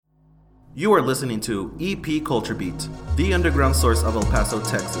You are listening to EP Culture Beat, the underground source of El Paso,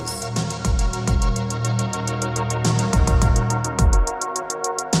 Texas.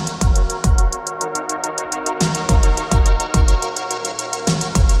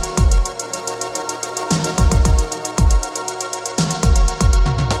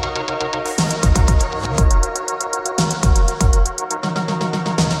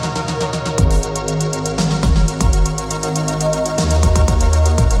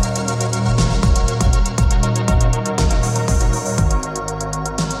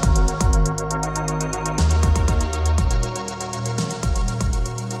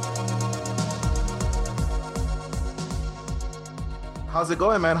 How's it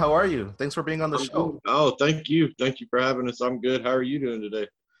going, man? How are you? Thanks for being on the I'm good. show. Oh, thank you. Thank you for having us. I'm good. How are you doing today?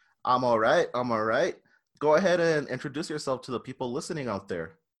 I'm all right. I'm all right. Go ahead and introduce yourself to the people listening out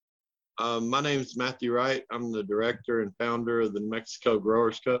there. My name is Matthew Wright. I'm the director and founder of the New Mexico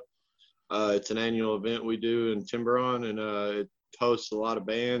Growers Cup. It's an annual event we do in Timberon, and it hosts a lot of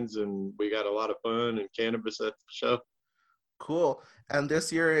bands, and we got a lot of fun and cannabis at the show. Cool. And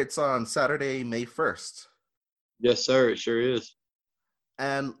this year it's on Saturday, May 1st. Yes, sir. It sure is.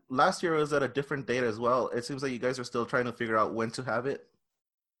 And last year it was at a different date as well. It seems like you guys are still trying to figure out when to have it.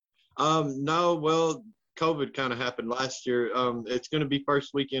 No, well, COVID kind of happened last year. It's going to be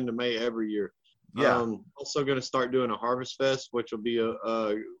first weekend of May every year. Yeah. Also going to start doing a Harvest Fest, which will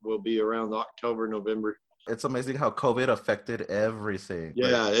be around October, November. It's amazing how COVID affected everything.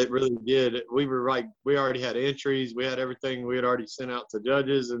 Yeah, it really did. We already had entries, we had everything we had already sent out to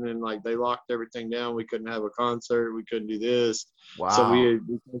judges, and then like they locked everything down. We couldn't have a concert, we couldn't do this, so Wow. we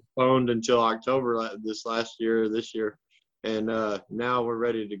postponed until October this year, and now we're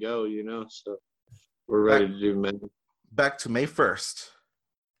ready to go. So we're ready Back to do, man. back to May 1st.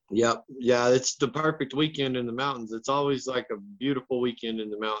 Yep, yeah, it's the perfect weekend in the mountains. It's always like a beautiful weekend in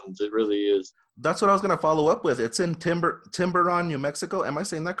the mountains. It really is. That's what I was gonna follow up with. It's in Timberon, New Mexico. Am I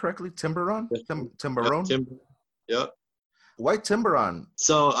saying that correctly? Timberon? Yep, Timberon? timber. Yep. Why Timberon?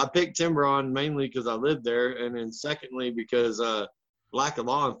 So I picked Timberon mainly because I lived there, and then secondly because lack of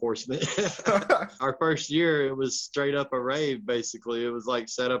law enforcement. Our first year, it was straight up a rave. Basically, it was like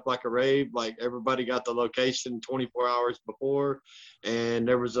set up like a rave. Like everybody got the location 24 hours before, and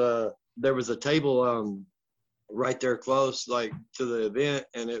there was a table right there close like to the event,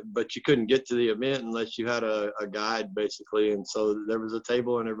 but you couldn't get to the event unless you had a guide basically. And so there was a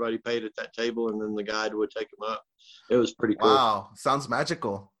table, and everybody paid at that table, and then the guide would take them up. It was pretty cool. Wow, sounds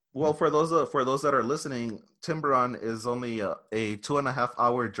magical. Well, for those that are listening, Timberon is only a 2.5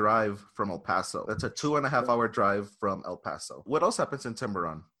 hour drive from El Paso. That's a 2.5 hour drive from El Paso. What else happens in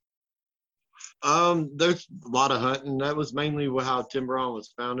Timberon? There's a lot of hunting. That was mainly how Timberon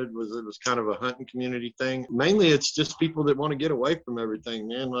was founded. It was kind of a hunting community thing. Mainly, it's just people that want to get away from everything,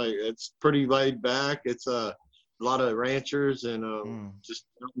 man. Like it's pretty laid back. It's a lot of ranchers and Mm. just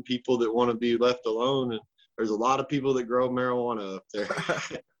young people that want to be left alone. And there's a lot of people that grow marijuana up there.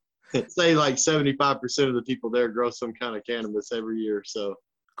 Say like 75% of the people there grow some kind of cannabis every year. So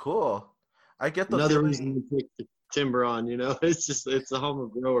Cool. I get the another feeling. reason we picked Timberon, it's the home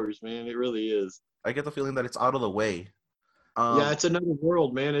of growers, man. It really is. I get the feeling that it's out of the way. Yeah, Um, it's another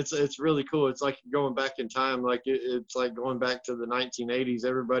world, man. It's really cool. It's like going back in time. Like it's like going back to the 1980s.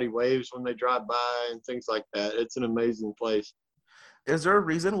 Everybody waves when they drive by and things like that. It's an amazing place. is there a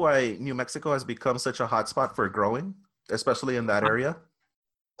reason why New Mexico has become such a hotspot for growing, especially in that area?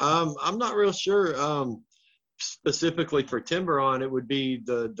 I'm not real sure. Specifically for Timberon, it would be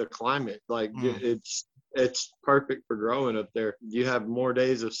the climate. Like Mm. it's perfect for growing up there. You have more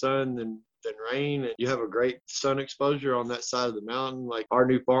days of sun than rain, and you have a great sun exposure on that side of the mountain. Like our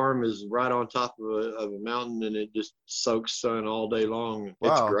new farm is right on top of a mountain, and it just soaks sun all day long. It's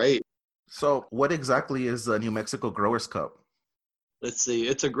Wow. great. So, what exactly is the New Mexico Growers Cup? Let's see,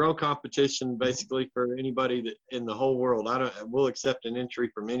 it's a grow competition basically for anybody that in the whole world. We'll accept an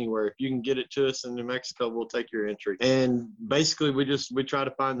entry from anywhere. If you can get it to us in New Mexico, we'll take your entry. And basically we try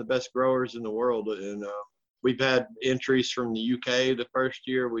to find the best growers in the world. And we've had entries from the UK the first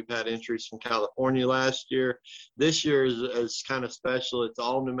year. We've had entries from California last year. This year is kind of special. It's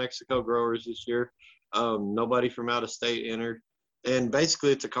all New Mexico growers this year. Nobody from out of state entered. And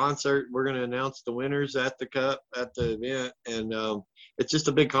basically it's a concert. We're going to announce the winners at the cup at the event. And it's just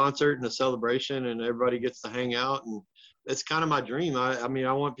a big concert and a celebration, and everybody gets to hang out. And it's kind of my dream. I mean,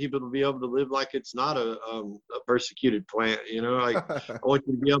 I want people to be able to live like it's not a persecuted plant. Like I want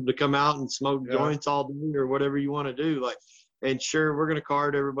you to be able to come out and smoke Yeah. joints all day or whatever you want to do. Like, and sure, we're gonna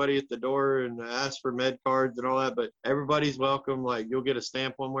card everybody at the door and ask for med cards and all that, but everybody's welcome. Like you'll get a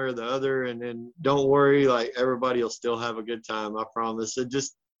stamp one way or the other, and then don't worry, like everybody will still have a good time. I promise. It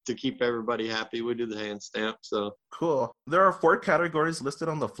just to keep everybody happy, we do the hand stamp. So Cool. There are 4 categories listed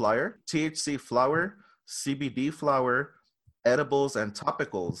on the flyer: THC flower, CBD flower, edibles, and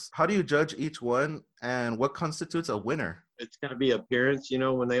topicals. How do you judge each one, and what constitutes a winner? it's going to be appearance,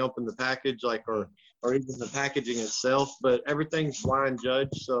 when they open the package, like, or even the packaging itself, but everything's blind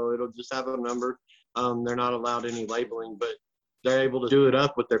judged. So it'll just have a number. They're not allowed any labeling, but they're able to do it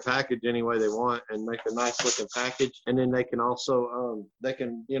up with their package any way they want and make a nice looking package. And then they can also,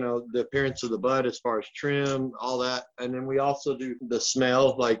 the appearance of the bud as far as trim, all that. And then we also do the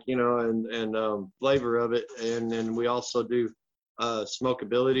smell, like, and flavor of it. And then we also do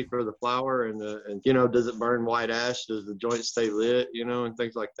smokability for the flower and does it burn white ash, does the joint stay lit, and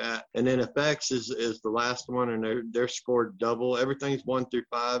things like that. And then effects is the last one, and they're scored double. Everything's 1 through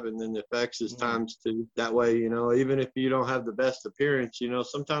 5, and then the effects is times 2. That way, even if you don't have the best appearance,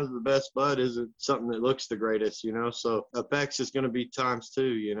 sometimes the best bud isn't something that looks the greatest, so effects is going to be times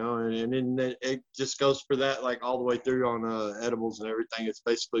 2, and then it just goes for that, like all the way through on edibles and everything. It's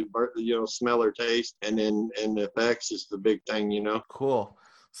basically smell or taste, and the effects is the big thing. Cool.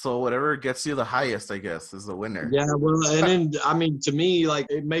 So whatever gets you the highest, I guess, is the winner. Yeah, well, and then, I mean, to me, like,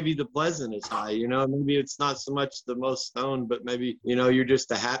 it maybe the pleasant is high, maybe it's not so much the most stoned, but maybe, you're just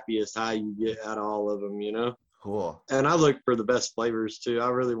the happiest high you get out of all of them, Cool. And I look for the best flavors too. I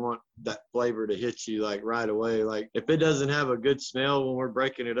really want that flavor to hit you like right away. Like if it doesn't have a good smell when we're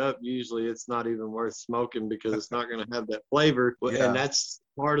breaking it up, usually it's not even worth smoking because it's not going to have that flavor. Yeah. And that's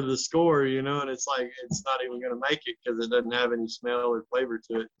part of the score, and it's like it's not even going to make it because it doesn't have any smell or flavor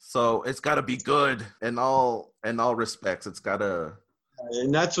to it. So it's got to be good in all respects. It's got to.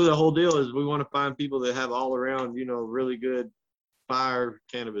 And that's what the whole deal is. We want to find people that have all around, really good fire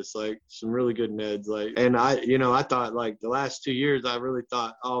cannabis, like some really good meds. Like, and I thought like the last 2 years, I really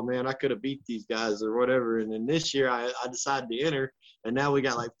thought, oh man, I could have beat these guys or whatever. And then this year I decided to enter, and now we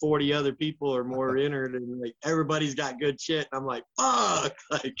got like 40 other people or more entered, and like everybody's got good shit. And I'm like, fuck,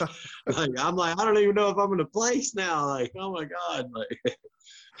 like I'm like, I don't even know if I'm gonna place now. Like, oh my God.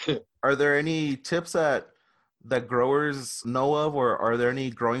 Like, are there any tips that growers know of, or are there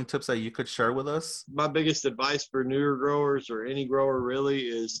any growing tips that you could share with us? My biggest advice for newer growers or any grower really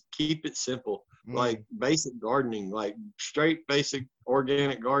is keep it simple. Like basic gardening, like straight basic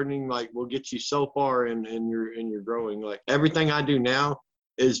organic gardening, like will get you so far in your growing. Like everything I do now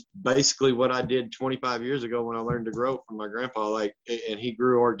is basically what I did 25 years ago when I learned to grow from my grandpa. Like, and he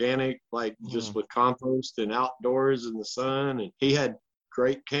grew organic, like just with compost and outdoors in the sun, and he had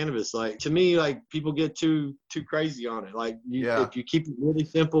great cannabis. Like to me, like people get too crazy on it. Like if you keep it really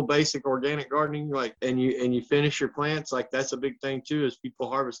simple, basic organic gardening, like and you finish your plants, like that's a big thing too, is people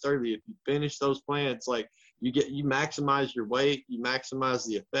harvest early. If you finish those plants, like you maximize your weight, you maximize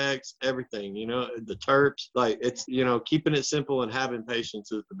the effects, everything, the terps, like it's, keeping it simple and having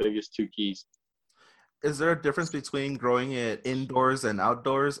patience is the biggest 2 keys. Is there a difference between growing it indoors and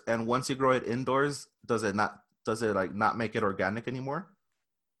outdoors? And once you grow it indoors, does it like not make it organic anymore?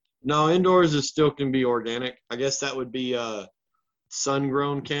 No, indoors is still can be organic. I guess that would be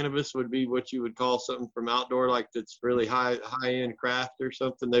sun-grown cannabis would be what you would call something from outdoor, like that's really high-end craft or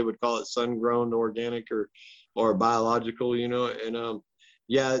something. They would call it sun-grown organic or biological, And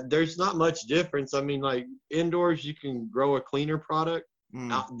there's not much difference. I mean, like indoors you can grow a cleaner product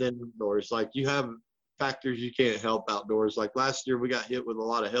out than indoors. Like you have factors you can't help outdoors. Like last year we got hit with a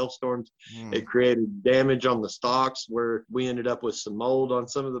lot of hailstorms. It created damage on the stalks where we ended up with some mold on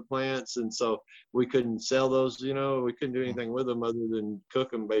some of the plants, and so we couldn't sell those. We couldn't do anything with them other than cook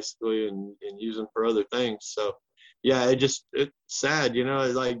them basically and use them for other things. So yeah, it's sad,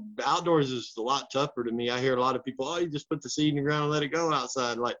 like outdoors is a lot tougher to me. I hear a lot of people, oh, you just put the seed in the ground and let it go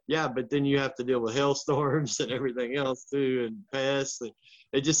outside. Like, yeah, but then you have to deal with hailstorms and everything else too, and pests. And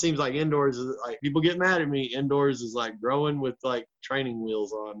it just seems like indoors is like, people get mad at me. Indoors is like growing with like training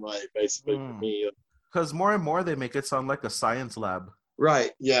wheels on, like basically for me. Because more and more they make it sound like a science lab.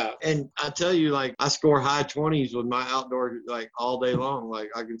 Right. Yeah. And I tell you, like, I score high 20s with my outdoor, like all day long. Like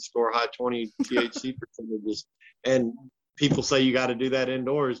I can score high 20 THC percentages. And people say you got to do that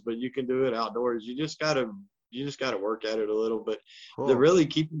indoors, but you can do it outdoors. You just got to work at it a little bit. Cool. The really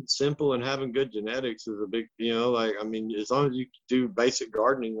keeping it simple and having good genetics is a big, like, I mean, as long as you do basic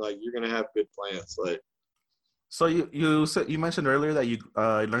gardening, like you're going to have good plants. Like, so you mentioned earlier that you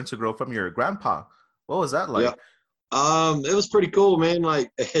learned to grow from your grandpa. What was that like? Yeah. It was pretty cool, man. Like,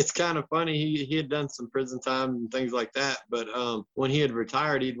 it's kind of funny. He had done some prison time and things like that. But when he had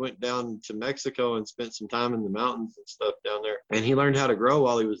retired, he went down to Mexico and spent some time in the mountains and stuff down there. And he learned how to grow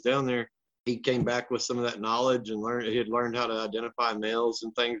while he was down there. He came back with some of that knowledge and he had learned how to identify males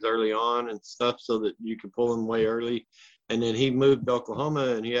and things early on and stuff so that you could pull them way early. And then he moved to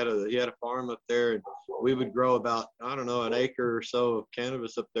Oklahoma, and he had a farm up there, and we would grow about, I don't know, an acre or so of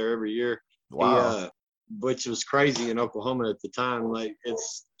cannabis up there every year. Wow. Which was crazy in Oklahoma at the time. Like,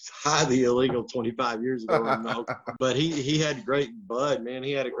 it's highly illegal 25 years ago. But he had great bud, man.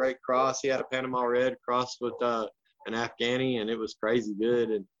 He had a great cross. He had a Panama Red crossed with an Afghani, and it was crazy good.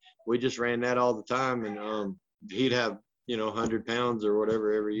 And we just ran that all the time. And he'd have, 100 pounds or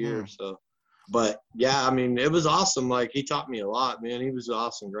whatever every year. So, but yeah, I mean, it was awesome. Like, he taught me a lot, man. He was an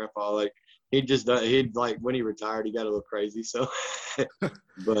awesome grandpa. Like, he'd like, when he retired, he got a little crazy. So,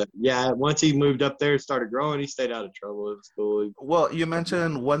 but yeah, once he moved up there and started growing, he stayed out of trouble. It was cool. Well, you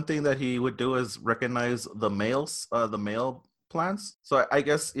mentioned one thing that he would do is recognize the male plants. So I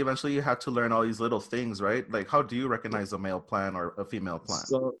guess eventually you had to learn all these little things, right? Like, how do you recognize a male plant or a female plant?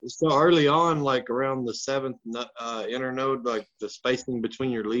 So early on, like around the seventh internode, like the spacing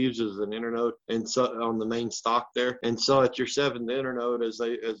between your leaves is an internode, and so on the main stalk there. And so at your seventh internode, as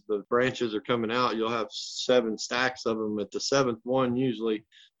the branches are coming out, you'll have 7 stacks of them. At the 7th one, usually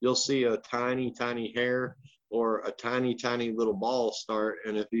you'll see a tiny hair or a tiny little ball start.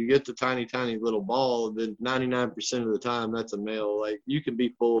 And if you get the tiny little ball, then 99% of the time that's a male. Like, you can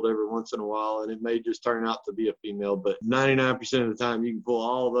be fooled every once in a while, and it may just turn out to be a female, but 99% of the time you can pull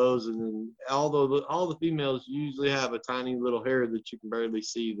all of those. And then all the females usually have a tiny little hair that you can barely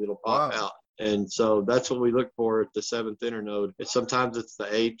see that'll pop out. And so that's what we look for at the 7th internode. And sometimes it's the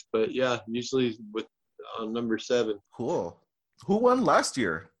 8th, but yeah, usually with number 7. Cool. Who won last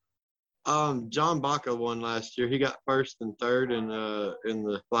year? John Baca won last year. He got 1st and 3rd in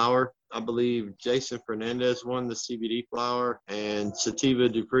the flower. I believe Jason Fernandez won the CBD flower, and Sativa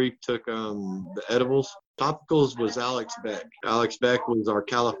Dupree took the edibles. Topicals was Alex Beck. Alex Beck was our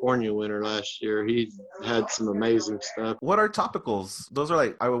California winner last year. He had some amazing stuff. What are topicals? Those are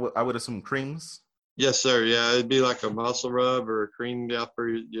like, I would assume, creams. Yes, sir. Yeah, it'd be like a muscle rub or a cream out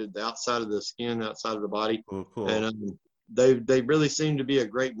for the outside of the skin, outside of the body. Oh, cool. And they really seem to be a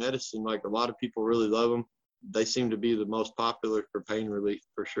great medicine. Like, a lot of people really love them. They seem to be the most popular for pain relief,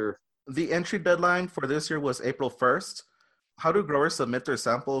 for sure. The entry deadline for this year was April 1st. How do growers submit their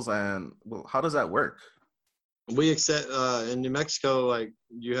samples, and how does that work? We accept in New Mexico, like,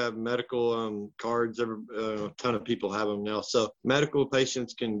 you have medical cards. A ton of people have them now. So medical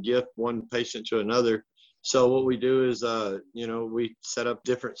patients can gift one patient to another. So what we do is, we set up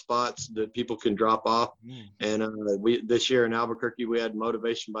different spots that people can drop off. And this year in Albuquerque, we had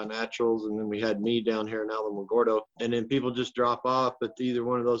Motivation by Naturals, and then we had me down here in Alamogordo. And then people just drop off at either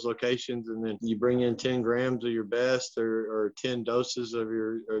one of those locations, and then you bring in 10 grams of your best or 10 doses of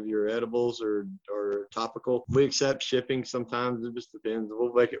your edibles or topical. We accept shipping sometimes. It just depends.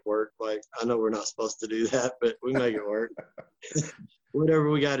 We'll make it work. Like, I know we're not supposed to do that, but we make it work. Whatever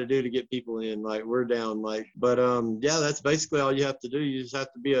we got to do to get people in, like, we're down. Like, but yeah, that's basically all you have to do. You just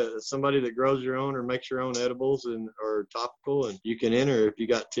have to be somebody that grows your own or makes your own edibles or topical, and you can enter if you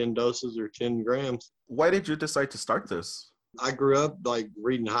got 10 doses or 10 grams. Why did you decide to start this? I grew up like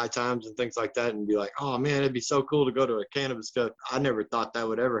reading High Times and things like that, and be like, oh man, it'd be so cool to go to a cannabis cup. I never thought that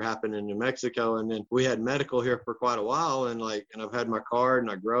would ever happen in New Mexico. And then we had medical here for quite a while, and I've had my card,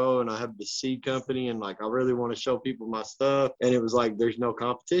 and I grow, and I have the seed company, and like, I really want to show people my stuff. And it was like, there's no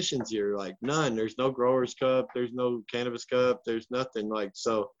competitions here, like none. There's no growers cup, there's no cannabis cup, there's nothing. Like,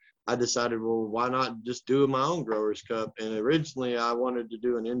 so I decided, well, why not just do my own growers cup? And originally I wanted to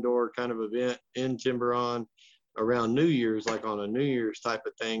do an indoor kind of event in Tiburon around New Year's, like on a New Year's type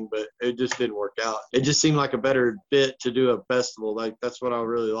of thing, but it just didn't work out. It just seemed like a better fit to do a festival. Like, that's what I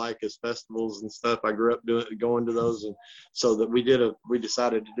really like, is festivals and stuff. I grew up going to those, and so that we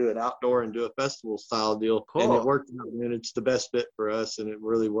decided to do it outdoor and do a festival style deal. Cool. And it worked out, and it's the best fit for us, and it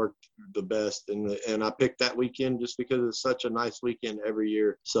really worked the best. And I picked that weekend just because it's such a nice weekend every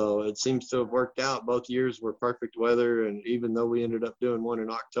year. So it seems to have worked out. Both years were perfect weather, and even though we ended up doing one in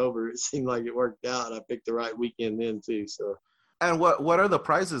October, it seemed like it worked out. I picked the right weekend then too. So, and what are the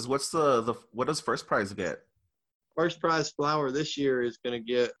prizes? What's what does first prize get? First prize flower this year is going to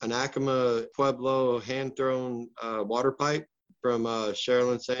get an Acoma Pueblo hand thrown water pipe from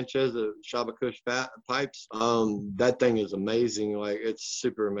Sherilyn Sanchez of Shabakush Pipes. That thing is amazing. Like, it's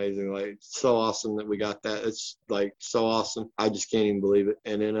super amazing. Like, it's so awesome that we got that. It's like so awesome. I just can't even believe it.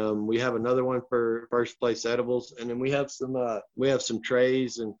 And then we have another one for first place edibles, and then we have some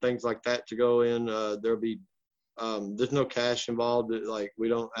trays and things like that to go in. There'll be there's no cash involved. Like, we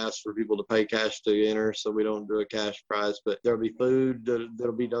don't ask for people to pay cash to enter, so we don't do a cash prize, but there'll be food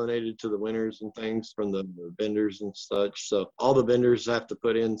that'll be donated to the winners and things from the vendors and such. So all the vendors have to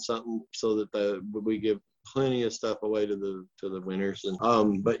put in something so that we give plenty of stuff away to the winners.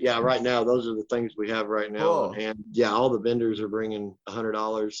 And but yeah, right now those are the things we have right now Cool. on hand. Yeah, all the vendors are bringing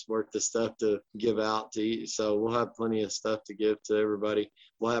 $100 worth of stuff to give out to eat, so we'll have plenty of stuff to give to everybody.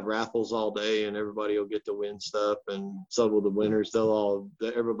 We'll have raffles all day, and everybody will get to win stuff, and so will the winners.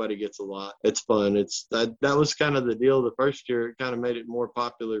 Everybody gets a lot. It's fun. That was kind of the deal the first year. It kind of made it more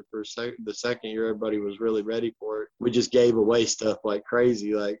popular for the second year. Everybody was really ready for it. We just gave away stuff like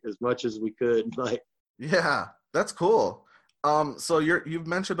crazy, like as much as we could. Like, yeah, that's cool. So you've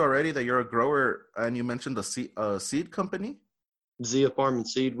mentioned already that you're a grower, and you mentioned the seed company. Zia Farm and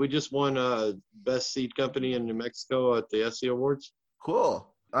Seed. We just won best seed company in New Mexico at the SE Awards. Cool.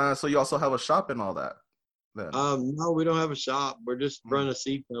 So you also have a shop and all that then? No, we don't have a shop. We're just running a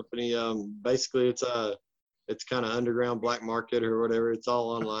seed company. Basically it's kind of underground black market or whatever. It's all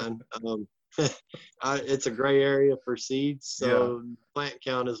online. It's a gray area for seeds, so plant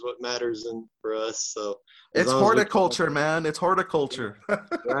count is what matters for us. So it's horticulture, man. It's horticulture.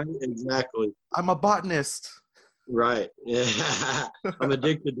 Right? Exactly. I'm a botanist. Right. Yeah. I'm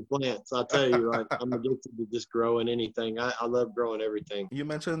addicted to plants. I'll tell you, like, I'm addicted to just growing anything. I love growing everything. You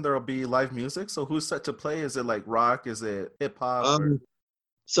mentioned there'll be live music. So who's set to play? Is it like rock? Is it hip hop?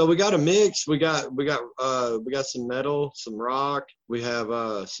 So we got a mix. We got some metal, some rock. We have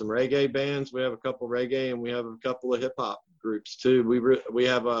some reggae bands. We have a couple reggae, and we have a couple of hip hop groups too. We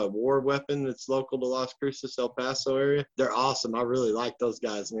have a War Weapon that's local to Las Cruces, El Paso area. They're awesome. I really like those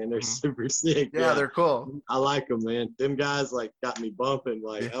guys, man. They're super sick. Yeah, they're cool. I like them, man. Them guys like got me bumping.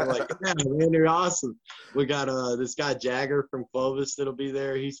 Like I'm like, yeah, man, they're awesome. We got this guy Jagger from Clovis that'll be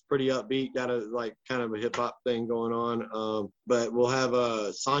there. He's pretty upbeat. Got a like kind of a hip hop thing going on. But we'll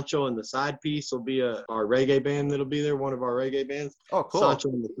have Sancho and the Side Piece will be our reggae band that'll be there. One of our reggae bands. Oh, cool. Sancho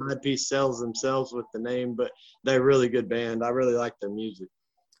and the Side Piece sells themselves with the name, but they're a really good band. I really like their music.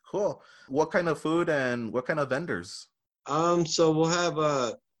 Cool. What kind of food and what kind of vendors? So we'll have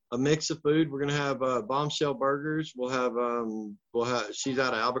a mix of food. We're gonna have Bombshell Burgers. We'll have she's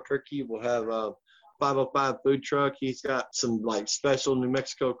out of Albuquerque. We'll have 505 food truck. He's got some like special New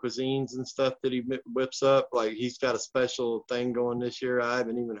Mexico cuisines and stuff that he whips up. Like he's got a special thing going this year. I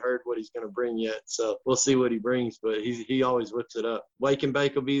haven't even heard what he's going to bring yet. So we'll see what he brings, but he always whips it up. Wake and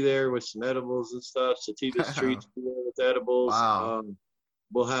Bake will be there with some edibles and stuff. Sativa's Treats will be there with edibles. Wow.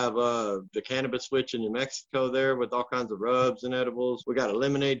 We'll have the Cannabis Switch in New Mexico there with all kinds of rubs and edibles. We got a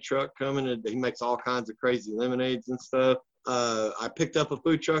lemonade truck coming, and he makes all kinds of crazy lemonades and stuff. I picked up a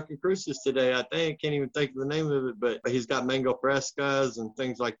food truck in Cruces today. I can't even think of the name of it, but he's got mango frescas and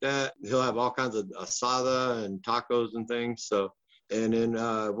things like that. He'll have all kinds of asada and tacos and things. So, and then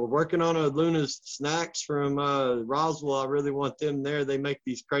we're working on a Luna's Snacks from Roswell. I really want them there. They make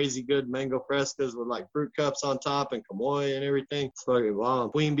these crazy good mango frescas with like fruit cups on top and chamoy and everything. It's fucking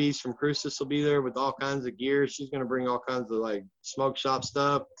bomb. Queen Bees from Cruces will be there with all kinds of gear. She's gonna bring all kinds of like smoke shop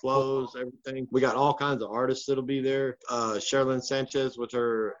stuff, clothes, everything. We got all kinds of artists that'll be there. Sherilyn Sanchez with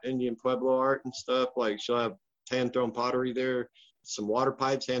her Indian Pueblo art and stuff. Like she'll have hand-thrown pottery there. Some water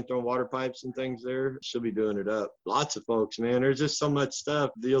pipes, hand-thrown water pipes and things there. She'll be doing it up. Lots of folks, man. There's just so much stuff.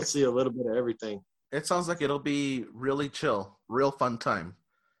 You'll see a little bit of everything. It sounds like it'll be really chill, real fun time.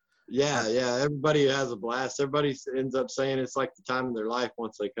 Yeah. Everybody has a blast. Everybody ends up saying it's like the time of their life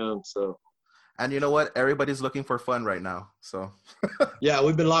once they come. So. And you know what? Everybody's looking for fun right now. So. Yeah,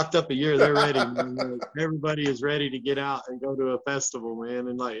 we've been locked up a year. They're ready, man. Everybody is ready to get out and go to a festival, man,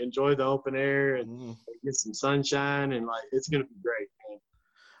 and like enjoy the open air and get some sunshine, and like it's gonna be great,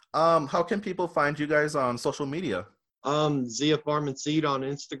 man. How can people find you guys on social media? Zia Farm and Seed on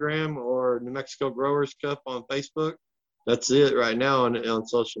Instagram or New Mexico Growers Cup on Facebook. That's it right now on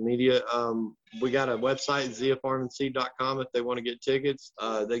social media. We got a website, ziafarmandseed.com. If they want to get tickets,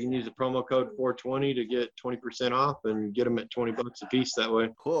 they can use the promo code 420 to get 20% off and get them at $20 a piece that way.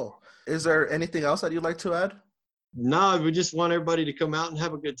 Cool. Is there anything else that you'd like to add? No, we just want everybody to come out and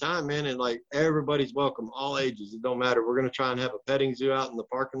have a good time, man. And like everybody's welcome, all ages. It don't matter. We're going to try and have a petting zoo out in the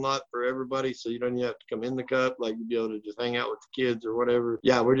parking lot for everybody. So you don't even have to come in the cup. Like you'll be able to just hang out with the kids or whatever.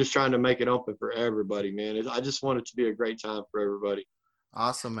 Yeah, we're just trying to make it open for everybody, man. I just want it to be a great time for everybody.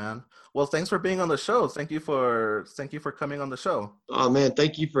 Awesome, man. Well, thanks for being on the show. Thank you for coming on the show. Oh man,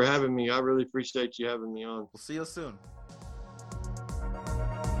 thank you for having me. I really appreciate you having me on. We'll see you soon.